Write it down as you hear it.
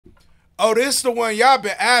Oh, this is the one y'all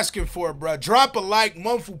been asking for, bro. Drop a like,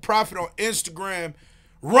 MUNFU Proffitt on Instagram.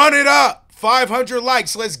 Run it up. 500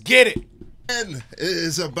 likes. Let's get it. It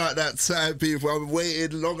is about that time, people. I've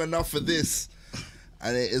waited long enough for this.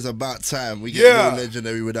 And it is about time. We get more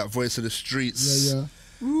legendary with that voice of the streets. Yeah,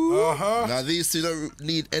 yeah. Now, these two don't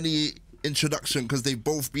need any introduction because they've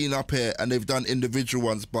both been up here and they've done individual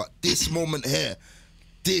ones. But this moment here,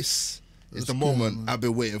 this is the moment I've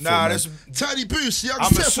been waiting for. This Tiny Boost, young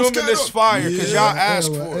I'm assuming this fire because y'all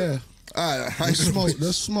asked for it. Alright,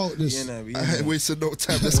 let's smoke this. I ain't wasting no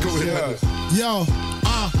time. Let's go in. Yo,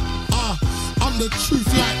 I'm the truth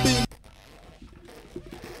like being.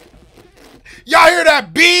 Y'all hear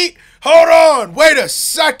that beat? Hold on. Wait a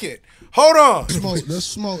second. Hold on. Let's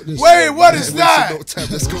smoke this. Wait, what is that? No time.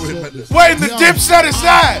 Let's go in. Wait, the Dipset is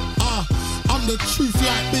that? I'm the truth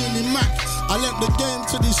like Beanie Mac. I lent the game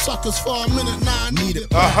to these suckers for a minute, now I need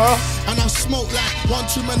it. And I smoke like one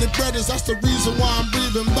too many brothers. That's the reason why I'm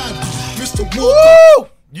breathing bad. Mr. Woo!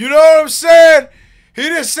 You know what I'm saying? He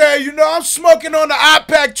just said, you know, I'm smoking on the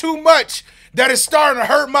iPad too much that it's starting to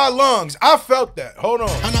hurt my lungs. I felt that. Hold on.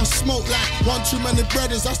 And I smoke like one too many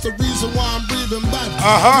brothers. That's the reason why I'm breathing bad.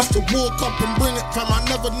 Just to walk up and bring it, fam. I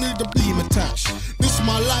never need the beam attached. This is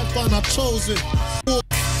my life and I chose it.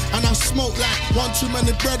 And I smoke like one too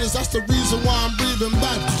many brothers. That's the reason why I'm breathing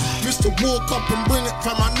bad. Just to walk up and bring it,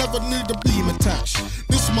 fam. I never need the beam attached.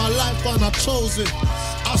 This is my life and I chose it.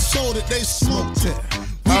 I sold it, they smoked it.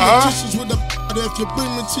 With the if you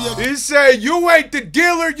bring me to your. He said, you ain't the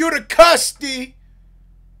dealer, you the custody.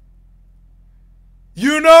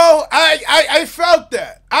 You know, I felt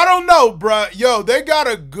that. I don't know, bruh. Yo, they got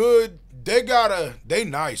a good, they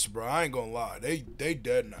nice, bro. I ain't gonna lie. They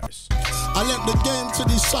dead nice. I lent the game to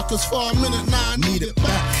these suckers for a minute, now I need it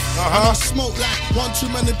back. And I smoke like one too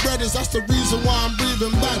many brothers. That's the reason why I'm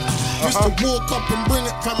breathing bad. Just to walk up and bring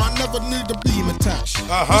it, fam. I never need the beam attached.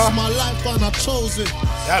 This is my life and I chose it.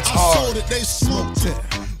 That's I hard. sold it, they smoked it.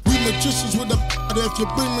 We magicians with the if you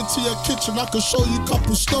bring me to your kitchen, I can show you a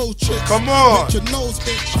couple stove tricks. Come on. Make your nose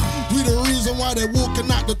itch. We the reason why they're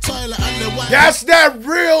walking out the toilet and they're white. That's that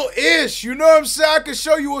real ish. You know what I'm saying? I can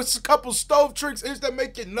show you a couple stove tricks that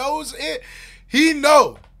make your nose itch. He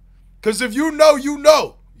know. Because if you know, you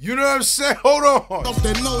know. You know what I'm saying? Hold on. Off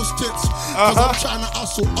their nose tips. Cause I'm trying to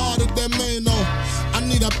hustle harder than they know. I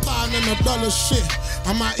need £1 and $1 shit.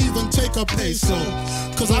 I might even take a peso.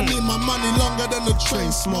 Cause I need my money longer than the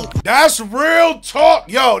train smoke. That's real talk.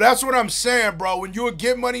 Yo, that's what I'm saying, bro. When you a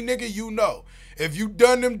get money nigga, you know. If you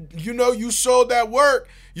done them, you know, you sold that work,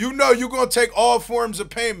 you know you're going to take all forms of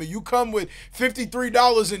payment. You come with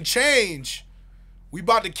 $53 and change. We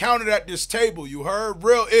about to count it at this table. You heard?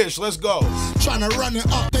 Real ish. Let's go. Trying to run it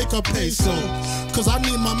up, take a peso. Cause I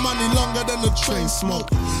need my money longer than the train smoke.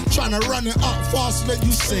 Trying to run it up faster than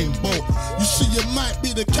Usain Bolt. You see, you might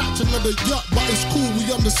be the captain of the yacht, but it's cool, we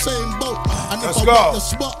on the same boat. And if I got the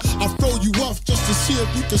spot, I throw you off just to see if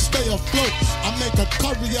you can stay afloat. I make a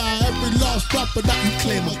career every last rapper that you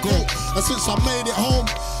claim a goat. And since I made it home,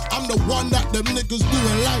 I'm the one that them niggas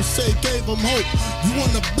doing life say gave them hope. You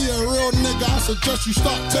wanna be a real nigga, I suggest you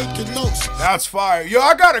start taking notes. That's fire. Yo,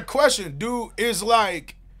 I got a question. Dude, is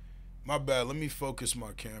like, my bad, let me focus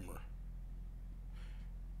my camera.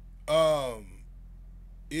 Yo,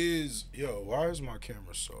 why is my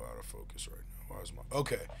camera so out of focus right now? Why is my,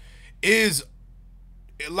 okay. Is,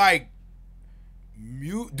 like,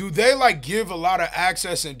 do they like give a lot of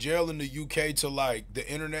access in jail in the UK to like the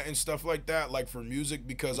internet and stuff like that, like for music?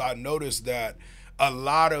 Because I noticed that a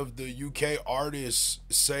lot of the UK artists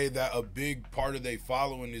say that a big part of their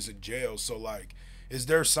following is in jail. So like, is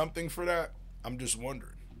there something for that? I'm just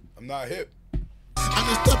wondering. I'm not hip. And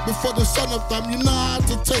it's step before the son of them, you know how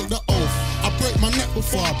to take the oath. I break my neck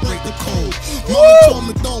before I break the code. Mama told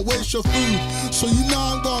me don't waste your food, so you know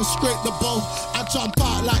I'm gonna scrape the bowl. I jump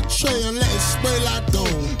out like Trey and let it spray like dough.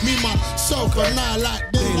 Me, myself, and I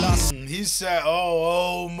like they. He said,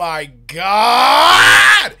 oh my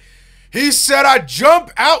God. He said, I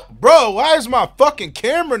jump out. Bro, why is my fucking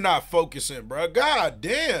camera not focusing, bro? God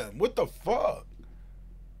damn, what the fuck?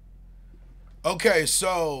 Okay,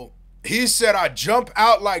 so he said, I jump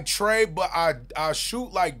out like Trey, but I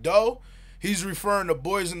shoot like Doe. He's referring to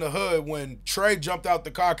Boys in the Hood when Trey jumped out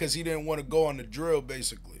the car because he didn't want to go on the drill,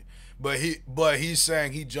 basically. But he's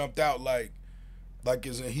saying he jumped out like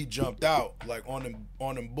as in he jumped out like on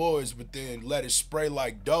them boys, but then let it spray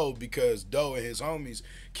like Doe because Doe and his homies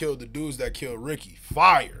killed the dudes that killed Ricky.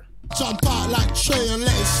 Fire. Jump out like Trey and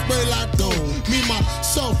let it spray like dough. Me,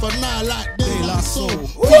 myself, and I like De La Soul.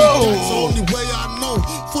 That's the only way I know.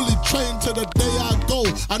 Fully trained to the day I go.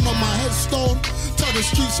 I know my headstone. Tell the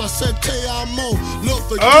streets I said Te Amo. Look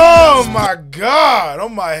for Oh my God.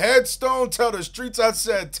 On my headstone, tell the streets I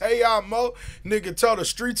said Te Amo. Nigga, tell the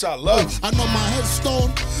streets I love you. I know my headstone,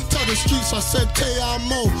 tell the streets I said Te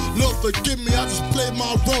Amo. Look, forgive me, I just played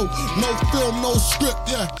my role. No film, no script,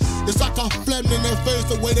 yeah. It's like I flamed in their face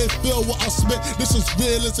the way they feel what I spit. This is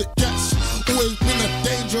real as it gets. Always been a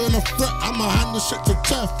danger and a threat. I'ma hand the shit to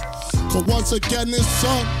Tef. Cause once again it's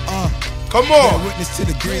on. Come on. Bear witness to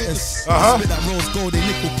the greatest. I spit that rose gold, they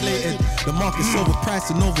nickel plated. The market's overpriced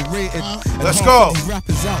and overrated. And Let's go. These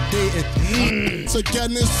rappers outdated. Once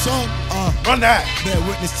again it's on. Run that. Bear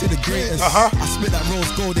witness to the greatest. I spit that rose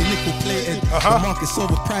gold, they nickel plated. The market's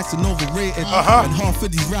overpriced and overrated. And half of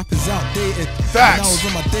these rappers outdated. Facts. When I was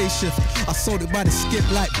on my day shift, I sold it by the skip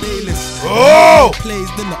like Bayless. Oh! Plays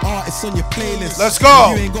then the artist on your playlist. Let's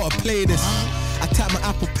go. You ain't gotta play this. I tap my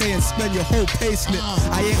Apple Pay and spend your whole pay slip.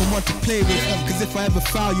 I ain't the one to play with, cause if I ever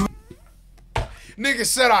foul you. Nigga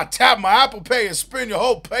said I tap my Apple Pay and spend your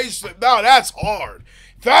whole pay slip. Now that's hard.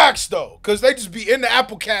 Facts though, cause they just be in the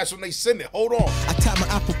Apple Cash when they send it. Hold on. I tap my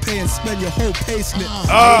Apple Pay and spend your whole pay slip.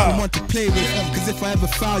 I ain't the one to play with, cause if I ever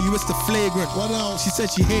foul you, it's the flagrant. What else? She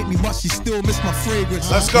said she hate me, but she still miss my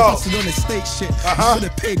fragrance. Let's go. Busted on the state shit.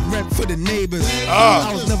 Should've paid rent for the neighbors.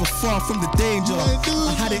 I was never far from the danger.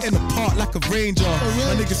 I had it in the park like a ranger.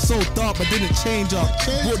 My niggas so dark, but didn't change up.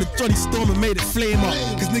 Brought the Johnny Storm and made it flame up.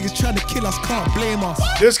 Cause niggas trying to kill us, can't blame us.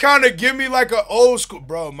 This kind of give me like an old school,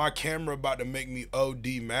 bro. My camera about to make me OD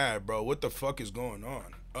mad, bro. What the fuck is going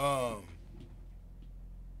on?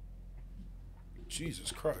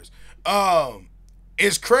 Jesus Christ.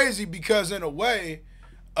 It's crazy because in a way,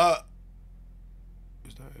 is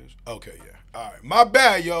that it? Okay, yeah. All right, my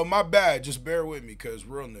bad, yo, my bad. Just bear with me, cause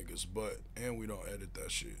real niggas, and we don't edit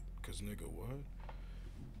that shit, cause nigga, what,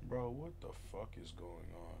 bro? What the fuck is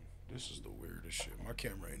going on? This is the weirdest shit. My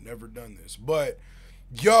camera ain't never done this, but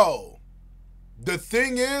yo, the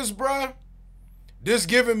thing is, bruh, this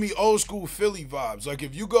giving me old school Philly vibes. Like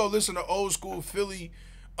if you go listen to old school Philly,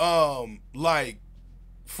 like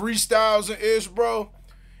freestyles and ish, bro,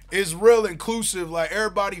 it's real inclusive. Like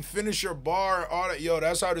everybody finish your bar and all that. Yo,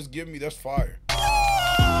 that's how this give me. That's fire.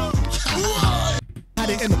 Had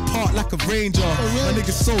it in the park like a ranger. My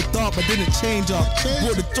niggas so dark but didn't change up.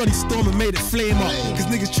 Brought the Johnny Storm and made it flame up. Cause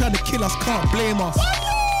niggas trying to kill us, can't blame us.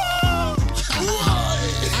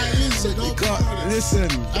 Listen,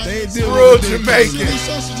 they do real Jamaican.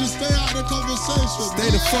 Just stay out of the conversation. Stay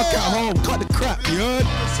the fuck at home. Cut the crap, you heard?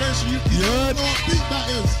 You don't know what beat that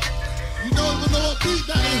is. You don't even know what beat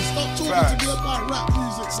that is. Stop talking to me about rap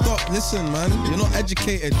music. Stop, listen, man. You're not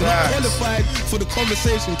educated. You're not qualified for the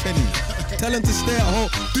conversation, Kenny. Tell him to stay at home.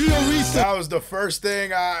 Do your research. That was the first thing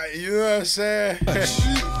you know what I'm saying? It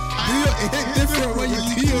hit different when you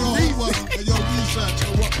do your research. Your research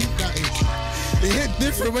and what beat that is. It hit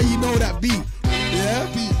different when you know that beat. Yeah?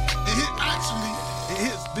 It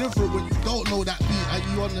hits different when you don't know that beat and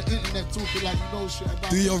you on the internet talking like you know shit about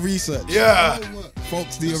Do your research. Yeah.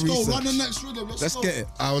 Folks, do your research. Let's go, run the next rhythm. Let's get it.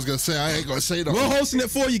 I was gonna say I ain't gonna say that. We're hosting it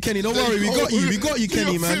for you, Kenny. Don't worry, we got you. We got you,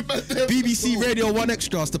 Kenny, man. BBC Radio 1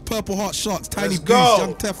 Extras, the Purple Heart Sharks, Tiny Boost,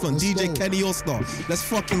 Young Teflon, DJ Kenny Allstar. Let's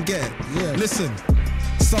fucking get it. Yeah. Listen.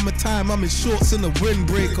 Summertime, I'm in shorts and a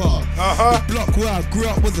windbreaker. The block where I grew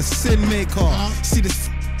up was a sin maker. See this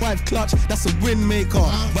 5 clutch, that's a win maker.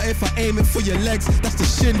 But if I aim it for your legs, that's the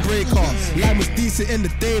shin breaker. Line was decent in the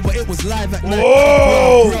day, but it was live at night.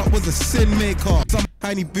 Where I grew up was a sin maker. Some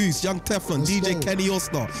Tiny Boost, Young Teflon, DJ Kenny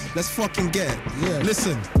Allstar. Let's fucking get it. Yeah.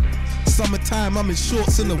 Listen. Summertime, I'm in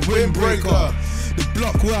shorts and a windbreaker. The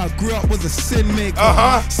block where I grew up was a sin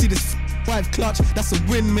maker. See this 5 clutch, that's a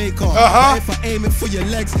win maker. But if I aim it for your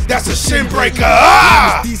legs, that's a shin breaker.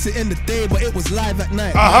 It was decent in the day, but it was live at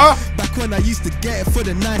night. Back when I used to get it for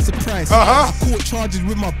the nicer price. I caught charges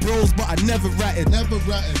with my bros, but I never ratted.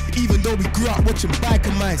 Even though we grew up watching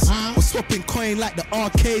biker mice. Was swapping coin like the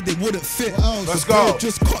arcade, they wouldn't fit. Let's go.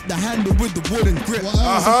 Just caught the handle with the wooden grip.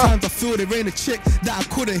 Sometimes I feel there ain't a chick that I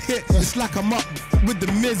couldn't hit. It's like I'm up with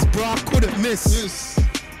the Miz, bro, I couldn't miss.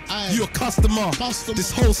 You a customer.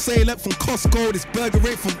 This wholesaler from Costco, this burger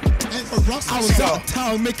rate from I was out of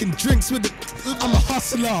town making drinks with the I'm a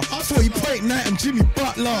hustler. 40.9, I'm Jimmy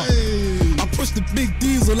Butler. I push the big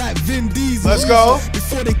diesel like Vin Diesel. Let's go.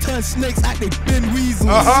 Before they turn snakes, act they been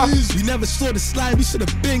weasels. You never saw the slime, we should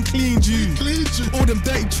have been cleaned you. All them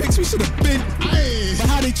dirty tricks, we should have been. But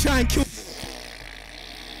how they try and kill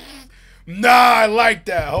Nah, I like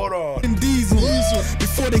that. Hold on. Diesel.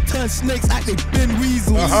 Before they turn snakes, act they been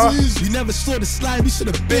weasels. You never saw the slime, we should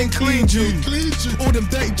have been cleaned you. All them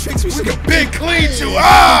dirty tricks, we should have been cleaned you.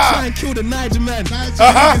 Try and kill the Niger man.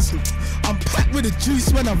 I I'm packed with the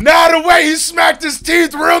juice when I'm. Now the way he smacked his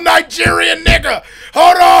teeth, real Nigerian nigga.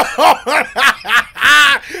 Hold on.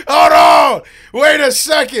 Hold on. Wait a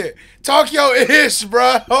second. Talk your ish,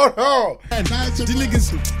 bruh. Hold on. The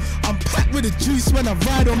niggas, I'm packed with the juice when I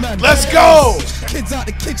ride on, man. Let's go. Kids out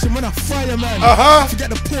the kitchen when I fire, man.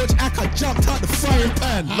 Forget the porch act, I jumped out the frying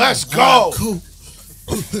pan. Let's go. Cool.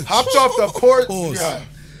 Hopped off the porch. Pause. Yeah.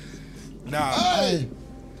 Nah. Hey.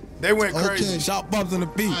 They went crazy. Shout Bubs on the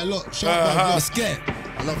beat. Hey, look, shout out. Let's get.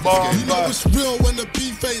 I love Bomb. this You game. know it's real when the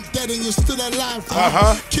beef ain't dead and you're still alive.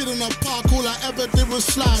 Kid in the park, all I ever did was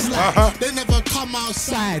slide. They never come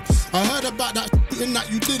outside. I heard about that thing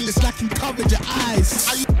that you did. It's like you covered your eyes.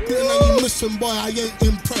 Are you and you missing, boy? I ain't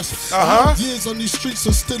impressed. Years on these streets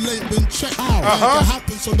and still ain't been checked. Like it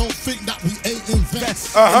happened, so don't think that we ain't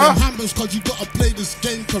invest. And them hammers, cause you gotta play this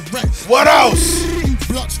game correct. What else?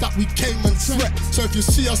 Blocks that we came and sweat. So if you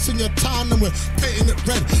see us in your town and we're painting it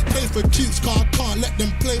red, play for keeps, cause I can't let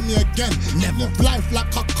them play me again. Never live life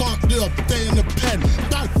like I can't do a day in the pen.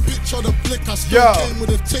 That bitch or the blick, I still came with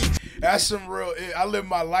a tape. That's some real. I live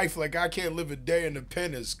my life like I can't live a day in the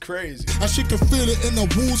pen. It's crazy. And she can feel it in the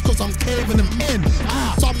walls cause I'm caving them in.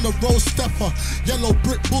 I'm the road stepper, yellow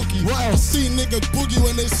brick boogie. What else? See niggas boogie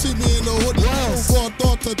when they see me in the hood. What else? Raw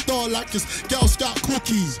door to door like it's Girl Scout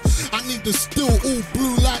cookies. I need the still all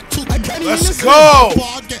blue like Tookie. Let's go.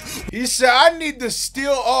 He said, I need the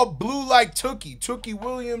steel all blue like Tookie. Tookie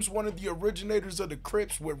Williams, one of the originators of the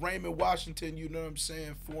Crips with Raymond Washington, you know what I'm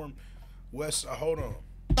saying, formed West. Hold on.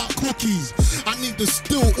 Cookies. I need the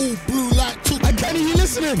still all blue like Tookie. I can't even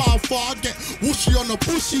listening. How far I get whooshy on the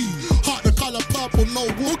bushy. Heart the color purple, no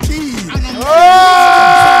Wookie. And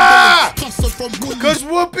I'm custom from Woolly. Cause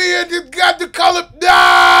Whoopi got the color.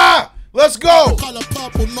 Let's go. Color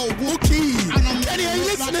purple, no Wookie. And I'm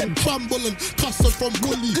listening. Crumbling, custom from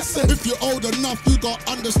Woolly. If you're old enough, you gon'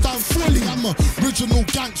 understand fully. I'm a original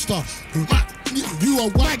gangster. You a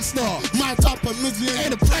wankster. My type of music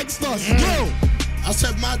ain't a prankster. Yo. I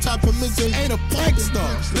said my type of music Ain't a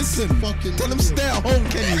prankster. Listen, tell him stay at home,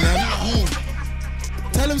 Kenny, man.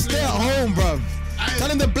 Tell him stay at home, bruv.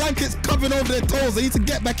 Tell him the blanket's covering over their toes. They need to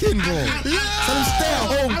get back in, bro. Tell him stay at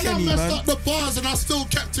home, Kenny, man. I messed up the bars and I still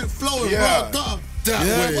kept it flowing. Yeah. Raw gutter.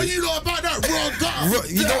 way. What you know about that raw gutter?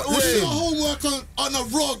 You don't What's listen. your homework on a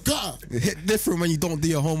raw gutter? It hit different when you don't do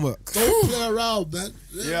your homework. Don't play around, man.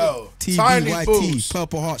 Yo, Tiny TBYT, Boots.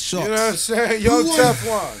 Purple Heart Shots. You know what I'm saying? Young Who won?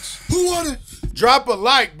 Teflons. Who won it? Drop a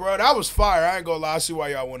like, bro. That was fire. I ain't gonna lie. I see why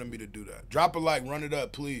y'all wanted me to do that. Drop a like. Run it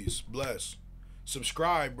up, please. Bless.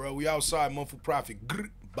 Subscribe, bro. We outside. MUNFU Proffitt.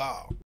 Bow.